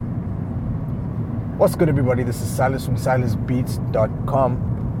What's good, everybody? This is Silas from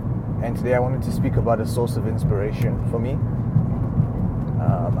silasbeats.com, and today I wanted to speak about a source of inspiration for me.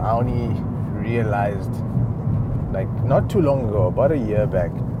 I only realized, like, not too long ago, about a year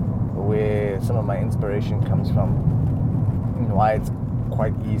back, where some of my inspiration comes from and why it's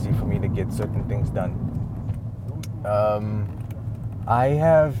quite easy for me to get certain things done.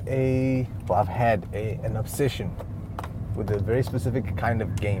 I've had an obsession with a very specific kind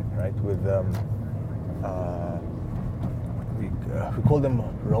of game, right? With we call them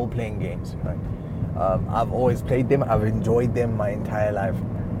role-playing games, right? I've always played them. I've enjoyed them my entire life.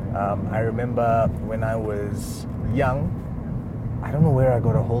 I remember when I was young, I don't know where I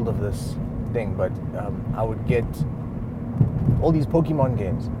got a hold of this thing, but I would get all these Pokemon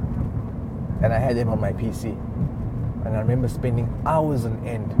games, and I had them on my PC. And I remember spending hours on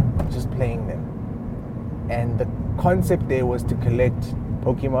end just playing them. And the concept there was to collect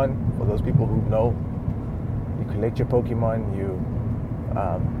Pokemon. For those people who know, you collect your Pokemon, you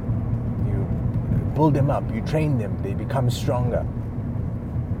build them up, you train them, they become stronger.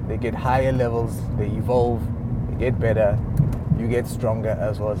 They get higher levels, they evolve, they get better, you get stronger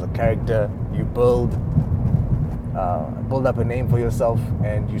as well as a character. You build up a name for yourself,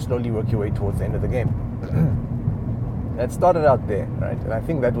 and you slowly work your way towards the end of the game. That started out there, right? And I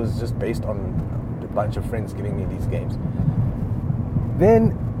think that was just based on a bunch of friends giving me these games.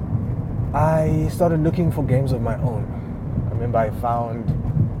 Then I started looking for games of my own. I remember I found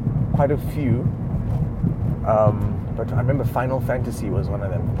quite a few, but I remember Final Fantasy was one of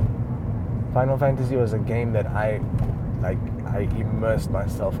them. Final Fantasy was a game that I immersed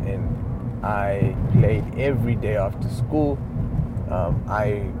myself in. I played every day after school.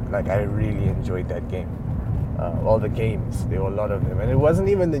 I really enjoyed that game. All the games, there were a lot of them, and it wasn't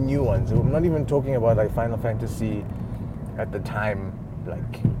even the new ones. I'm not even talking about like Final Fantasy at the time,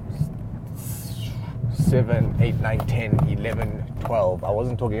 like 7, 8, 9, 10, 11, 12. I'm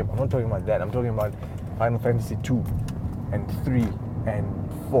not talking about that. I'm talking about Final Fantasy 2 and 3 and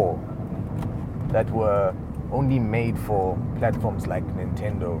 4 that were only made for platforms like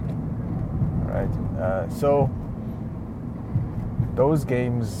Nintendo, right? So those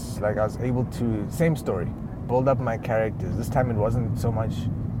games, like, I was able to, same story, build up my characters. This time it wasn't so much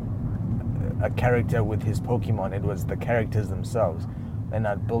a character with his Pokemon, it was the characters themselves. And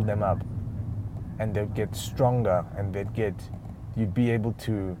I'd build them up, and they'd get stronger, and you'd be able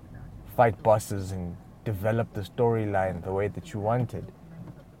to fight bosses and develop the storyline the way that you wanted.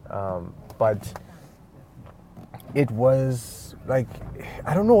 But it was like,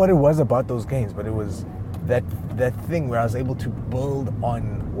 I don't know what it was about those games, but it was that thing where I was able to build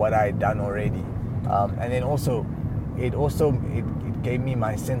on what I'd done already. And then also it gave me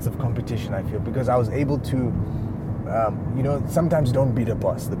my sense of competition, I feel, because I was able to, sometimes you don't beat a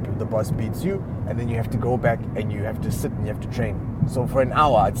boss. The boss beats you, and then you have to go back and you have to sit and you have to train. So for an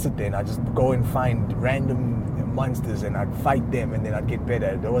hour, I'd sit there and I'd just go and find random monsters and I'd fight them, and then I'd get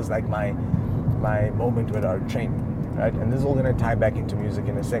better. That was like my moment where I'd train, right? And this is all going to tie back into music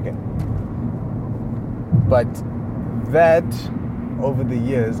in a second. But that, over the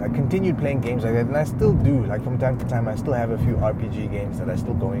years, I continued playing games like that, and I still do. Like, from time to time, I still have a few RPG games that I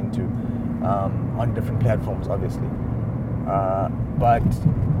still go into on different platforms, obviously. But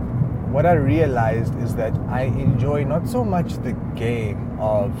what I realized is that I enjoy not so much the game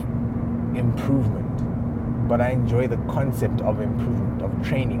of improvement, but I enjoy the concept of improvement, of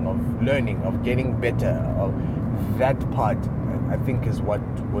training, of learning, of getting better. Of that part, I think, is what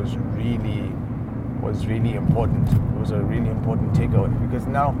was really important. It was a really important takeaway, because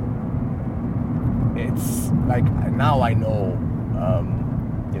now it's like, now I know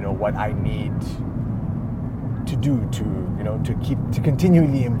what I need to do to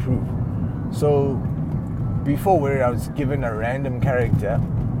continually improve. So before, where I was given a random character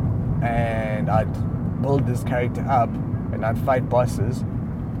and I'd build this character up and I'd fight bosses,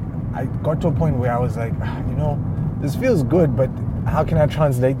 I got to a point where I was like, this feels good, but how can I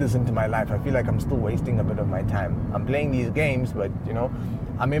translate this into my life? I feel like I'm still wasting a bit of my time. I'm playing these games, but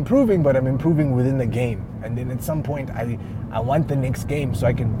I'm improving, but I'm improving within the game. And then at some point, I want the next game so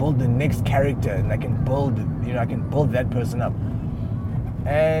I can build the next character, and I can build that person up.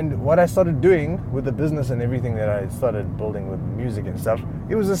 And what I started doing with the business and everything that I started building with music and stuff,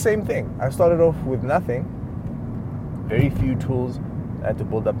 it was the same thing. I started off with nothing, very few tools. I had to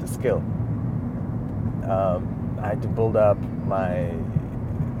build up the skill. I had to build up my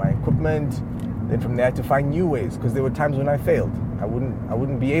equipment. Then from there, I had to find new ways, because there were times when I failed. I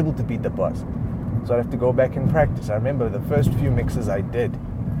wouldn't be able to beat the boss, so I'd have to go back and practice. I remember the first few mixes I did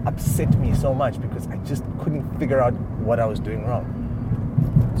upset me so much because I just couldn't figure out what I was doing wrong.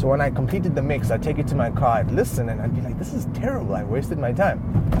 So when I completed the mix, I'd take it to my car, I'd listen, and I'd be like, this is terrible, I wasted my time.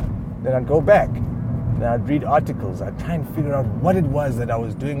 Then I'd go back, then I'd read articles, I'd try and figure out what it was that I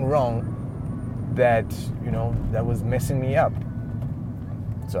was doing wrong that, that was messing me up.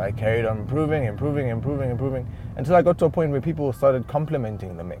 So I carried on improving, until I got to a point where people started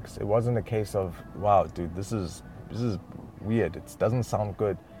complimenting the mix. It wasn't a case of, wow, dude, this is weird, it doesn't sound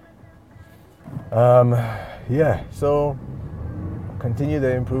good. So continue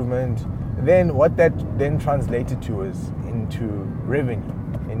the improvement. Then what that then translated to is into revenue,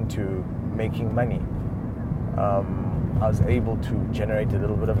 into making money. I was able to generate a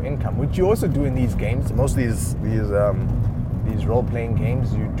little bit of income, which you also do in these games. Most of these role-playing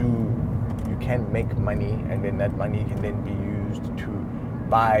games, you can make money, and then that money can then be used to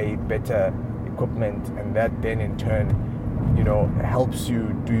buy better equipment, and that then in turn helps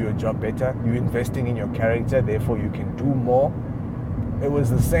you do your job better. You're investing in your character, therefore you can do more. It was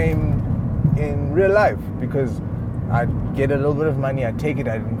the same in real life, because I'd get a little bit of money, I'd take it,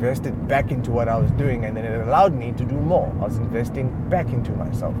 I'd invest it back into what I was doing, and then it allowed me to do more. I was investing back into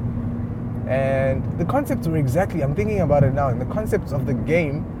myself. And the concepts were exactly, I'm thinking about it now, and the concepts of the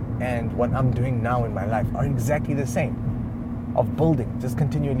game and what I'm doing now in my life are exactly the same, of building, just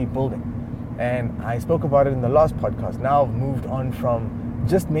continually building. And I spoke about it in the last podcast. Now I've moved on from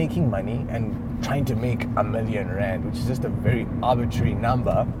just making money and trying to make R1 million, which is just a very arbitrary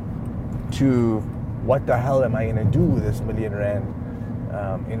number, to what the hell am I going to do with this R1 million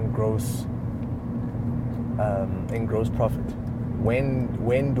in gross profit?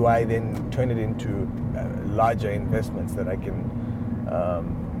 When do I then turn it into larger investments that I can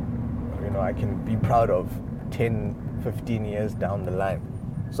I can be proud of 10, 15 years down the line?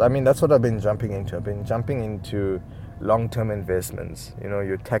 So that's what I've been jumping into. I've been jumping into long-term investments,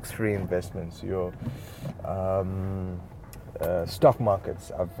 your tax-free investments, your stock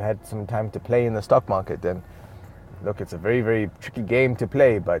markets. I've had some time to play in the stock market, and look, it's a very, very tricky game to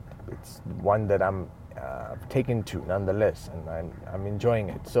play, but it's one that I'm taken to nonetheless, and I'm enjoying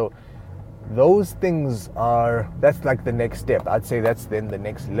it. So those things that's like the next step. I'd say that's then the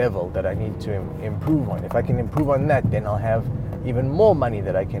next level that I need to improve on. If I can improve on that, then I'll have even more money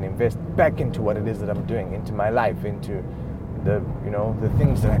that I can invest back into what it is that I'm doing, into my life, into the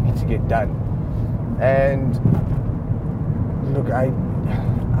things that I need to get done. And look, I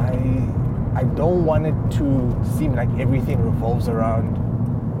don't want it to seem like everything revolves around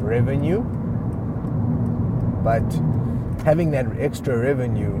revenue, but having that extra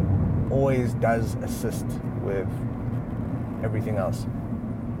revenue always does assist with everything else,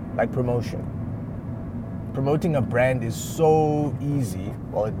 like promotion. Promoting a brand is so easy.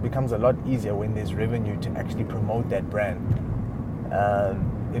 Well, it becomes a lot easier when there's revenue to actually promote that brand.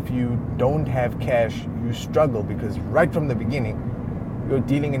 If you don't have cash, you struggle, because right from the beginning, you're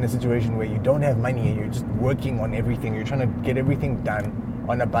dealing in a situation where you don't have money and you're just working on everything. You're trying to get everything done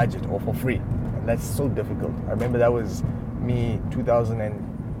on a budget or for free. And that's so difficult. I remember that was me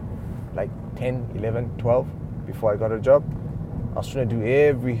 2010, 11, 12, before I got a job. I was trying to do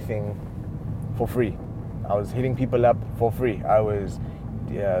everything for free. I was hitting people up for free. I was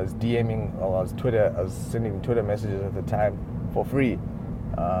DMing, or I was sending Twitter messages at the time for free.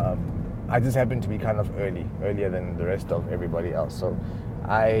 I just happened to be kind of earlier than the rest of everybody else. So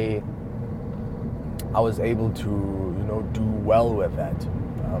I was able to, do well with that.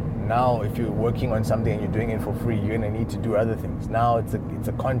 Now, if you're working on something and you're doing it for free, you're gonna need to do other things. Now it's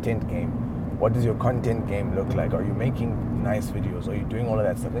a content game. What does your content game look like? Are you making nice videos? Are you doing all of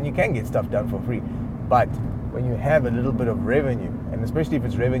that stuff? And you can get stuff done for free. But when you have a little bit of revenue, and especially if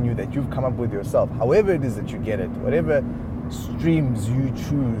it's revenue that you've come up with yourself, however it is that you get it, whatever streams you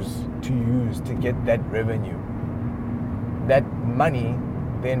choose to use to get that revenue, that money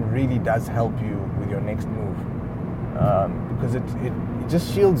then really does help you with your next move, because it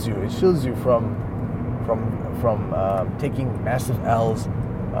just shields you. It shields you from taking massive L's.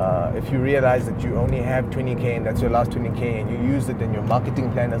 If you realize that you only have 20K and that's your last 20K, and you use it and your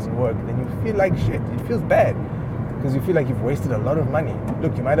marketing plan doesn't work, then you feel like shit. It feels bad, because you feel like you've wasted a lot of money.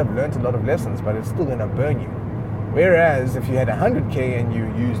 Look, you might have learned a lot of lessons, but it's still gonna burn you. Whereas if you had 100K and you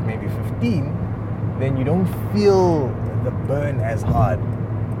used maybe 15, then you don't feel the burn as hard,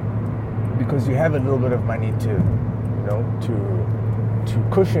 because you have a little bit of money to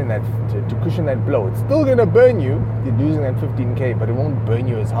cushion that blow. It's still gonna burn you. You're losing that 15K, but it won't burn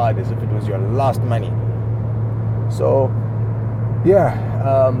you as hard as if it was your last money. So yeah,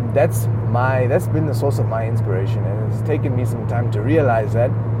 that's been the source of my inspiration, and it's taken me some time to realize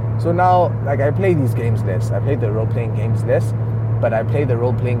that. So now, like, I play these games less. I play the role-playing games less, but I play the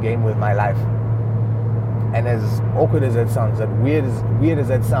role-playing game with my life. And as awkward as that sounds, that weird as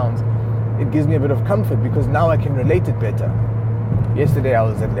that sounds, it gives me a bit of comfort because now I can relate it better. Yesterday I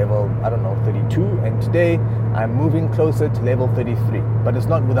was at level, 32, and today I'm moving closer to level 33. But it's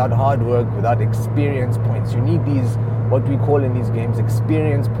not without hard work, without experience points. You need these, what we call in these games,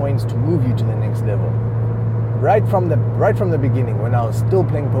 experience points to move you to the next level. Right from the beginning, when I was still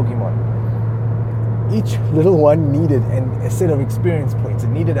playing Pokemon, each little one needed a set of experience points. It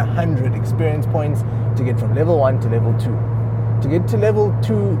needed 100 experience points to get from level 1 to level 2. To get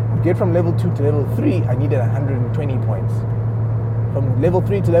from level 2 to level 3, I needed 120 points. From level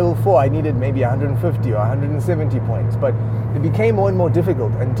 3 to level 4, I needed maybe 150 or 170 points. But it became more and more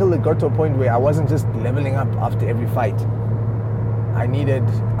difficult until it got to a point where I wasn't just leveling up after every fight. I needed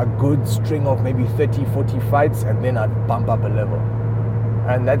a good string of maybe 30, 40 fights, and then I'd bump up a level.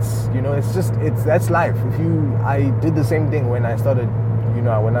 And that's, that's life. I did the same thing when I started, when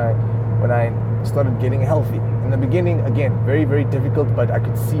I started getting healthy. In the beginning, again, very, very difficult, but I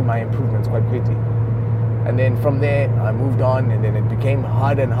could see my improvements quite quickly. And then from there, I moved on, and then it became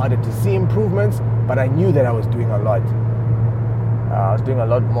harder and harder to see improvements, but I knew that I was doing a lot. I was doing a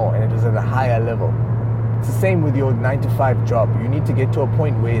lot more, and it was at a higher level. It's the same with your 9-to-5 job. You need to get to a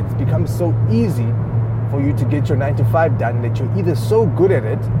point where it becomes so easy for you to get your 9-to-5 done that you're either so good at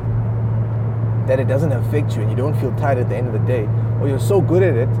it that it doesn't affect you and you don't feel tired at the end of the day, or you're so good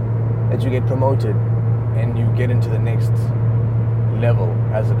at it that you get promoted and you get into the next level,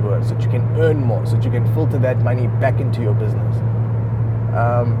 as it were, so that you can earn more, so that you can filter that money back into your business.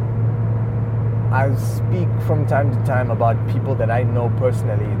 I speak from time to time about people that I know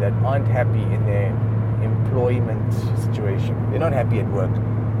personally that aren't happy in their employment situation. They're not happy at work,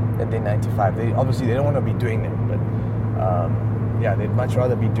 at their 9-to-5. They don't want to be doing it, but they'd much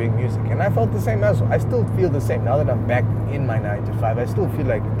rather be doing music. And I felt the same as well. I still feel the same now that I'm back in my 9-to-5. I still feel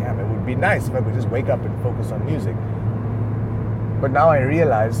like, damn, it would be nice if I could just wake up and focus on music. But now I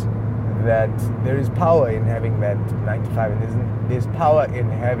realize that there is power in having that 9-to-5, and there's power in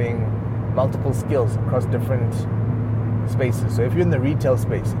having multiple skills across different spaces. So if you're in the retail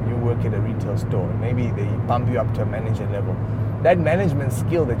space and you work at a retail store, maybe they bump you up to a manager level. That management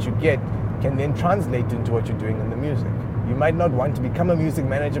skill that you get can then translate into what you're doing in the music. You might not want to become a music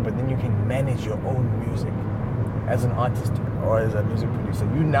manager, but then you can manage your own music as an artist or as a music producer.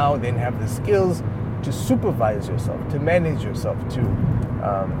 You now then have the skills to supervise yourself, to manage yourself, to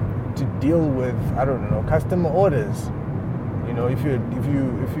deal with, customer orders. If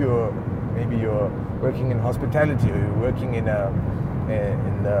you're maybe you're working in hospitality, or you're working in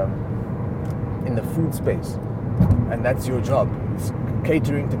the food space, and that's your job. It's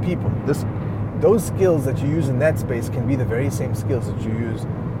catering to people. Those skills that you use in that space can be the very same skills that you use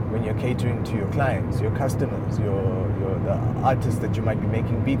when you're catering to your clients, your customers, the artists that you might be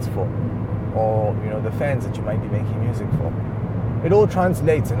making beats for, or the fans that you might be making music for. It all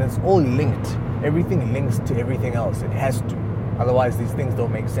translates, and it's all linked. Everything links to everything else. It has to. Otherwise, these things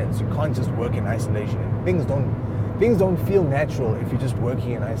don't make sense. You can't just work in isolation. Things don't feel natural if you're just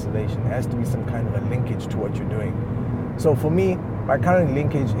working in isolation. There has to be some kind of a linkage to what you're doing. So for me, my current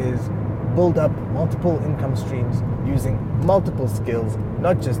linkage is build up multiple income streams using multiple skills,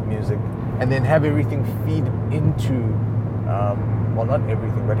 not just music, and then have everything feed into, not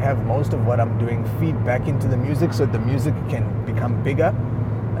everything, but have most of what I'm doing feed back into the music so the music can become bigger,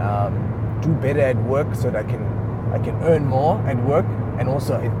 do better at work so that I can earn more at work, and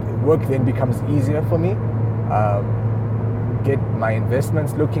also work then becomes easier for me. Get my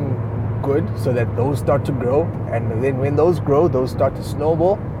investments looking good so that those start to grow, and then when those grow, those start to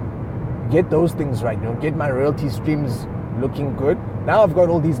snowball. Get those things right, get my royalty streams looking good. Now I've got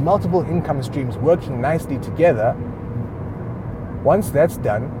all these multiple income streams working nicely together. Once that's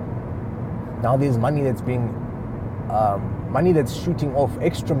done, now there's money that's being money that's shooting off,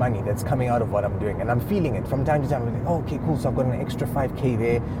 extra money that's coming out of what I'm doing, and I'm feeling it from time to time. I'm like, oh, okay, cool, so I've got an extra 5k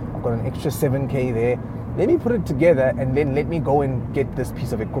there, I've got an extra 7k there. Let me put it together, and then let me go and get this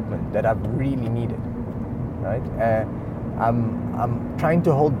piece of equipment that I've really needed, right? I'm trying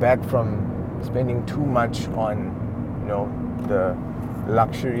to hold back from spending too much on, the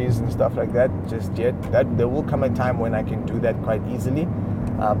luxuries and stuff like that just yet. That there will come a time when I can do that quite easily,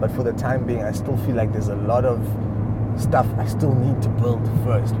 but for the time being, I still feel like there's a lot of stuff I still need to build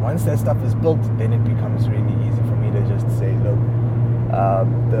first. Once that stuff is built, then it becomes really easy for me to just say, look,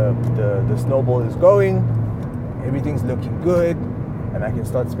 the snowball is going, everything's looking good, and I can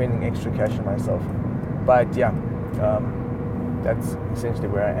start spending extra cash on myself. But yeah, that's essentially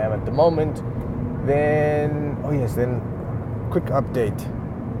where I am at the moment. Then quick update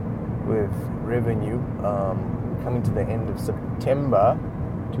with revenue. Coming to the end of September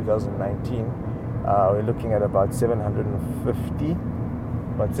 2019, We're looking at about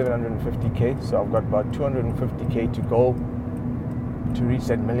 750k. So I've got about 250k to go to reach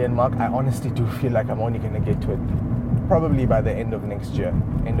that million mark. I honestly do feel like I'm only going to get to it probably by the end of next year,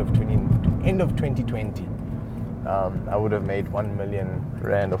 end of 2020. I would have made 1 million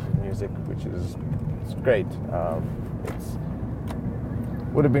rand off of music, which is it's great. It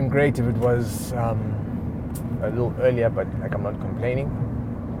would have been great if it was a little earlier, but like I'm not complaining.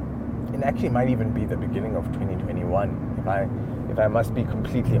 It actually might even be the beginning of 2021. If I must be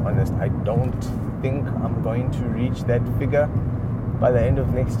completely honest, I don't think I'm going to reach that figure by the end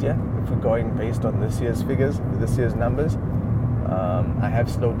of next year. If we're going based on this year's figures, this year's numbers, I have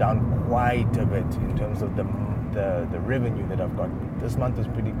slowed down quite a bit in terms of the revenue that I've got. This month was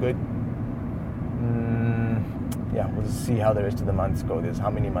pretty good. Yeah, we'll see how the rest of the months go. There's how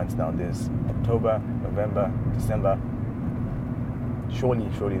many months now? There's October, November, December. Surely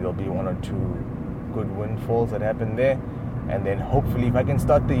there'll be 1 or 2 good windfalls that happen there. And then hopefully if I can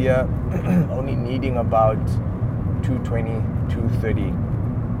start the year only needing about 220, 230,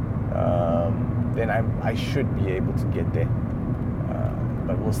 then I should be able to get there.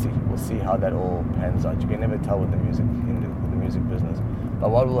 But we'll see how that all pans out. You can never tell with the music in the music business.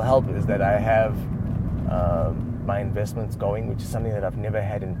 But what will help is that I have my investments going, which is something that I've never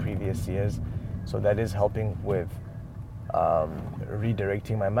had in previous years. So that is helping with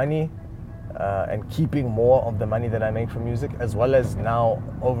redirecting my money and keeping more of the money that I make from music, as well as now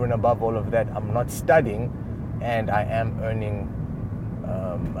over and above all of that, I'm not studying and I am earning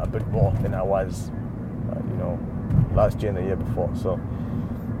a bit more than I was last year and the year before. So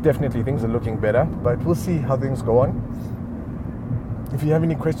definitely things are looking better, but we'll see how things go on. If you have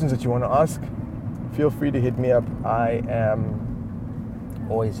any questions that you want to ask, feel free to hit me up. I am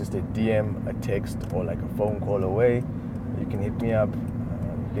always just a DM, a text, or like a phone call away. You can hit me up.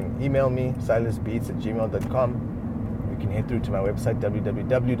 You can email me, silasbeats@gmail.com. You can head through to my website,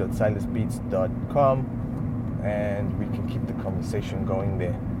 www.silasbeats.com, and we can keep the conversation going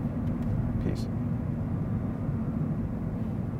there. Peace.